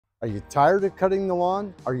Are you tired of cutting the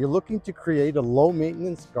lawn? Are you looking to create a low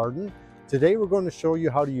maintenance garden? Today we're going to show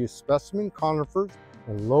you how to use specimen conifers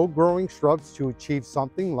and low growing shrubs to achieve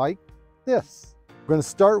something like this. We're going to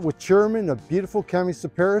start with Chirimen, a beautiful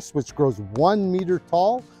Chamaecyparis which grows 1 meter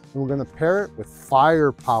tall, and we're going to pair it with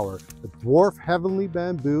firepower, a dwarf heavenly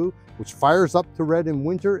bamboo which fires up to red in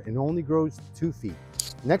winter and only grows 2 feet.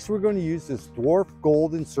 Next, we're going to use this dwarf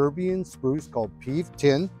golden Serbian spruce called Peve,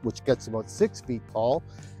 which gets about 6 feet tall.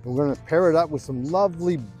 And we're going to pair it up with some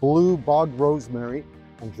lovely blue bog rosemary,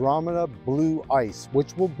 Andromeda blue ice,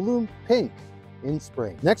 which will bloom pink in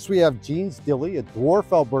spring. Next, we have Jean's Dilly, a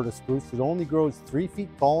dwarf Alberta spruce that only grows 3 feet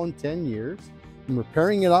tall in 10 years. And we're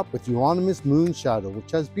pairing it up with Euonymus Moonshadow,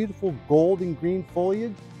 which has beautiful gold and green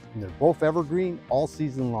foliage, and they're both evergreen all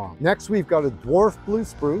season long. Next, we've got a dwarf blue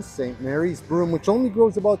spruce, St. Mary's Broom, which only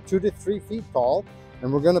grows about 2 to 3 feet tall.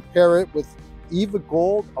 And we're going to pair it with Eva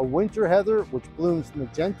Gold, a winter heather, which blooms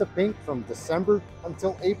magenta pink from December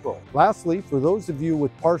until April. Lastly, for those of you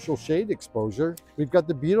with partial shade exposure, we've got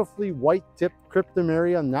the beautifully white-tipped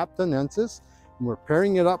Cryptomeria Knaptonensis, and we're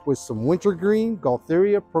pairing it up with some wintergreen,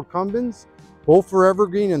 Gaultheria procumbens. Both are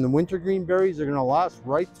evergreen, and the wintergreen berries are going to last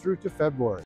right through to February.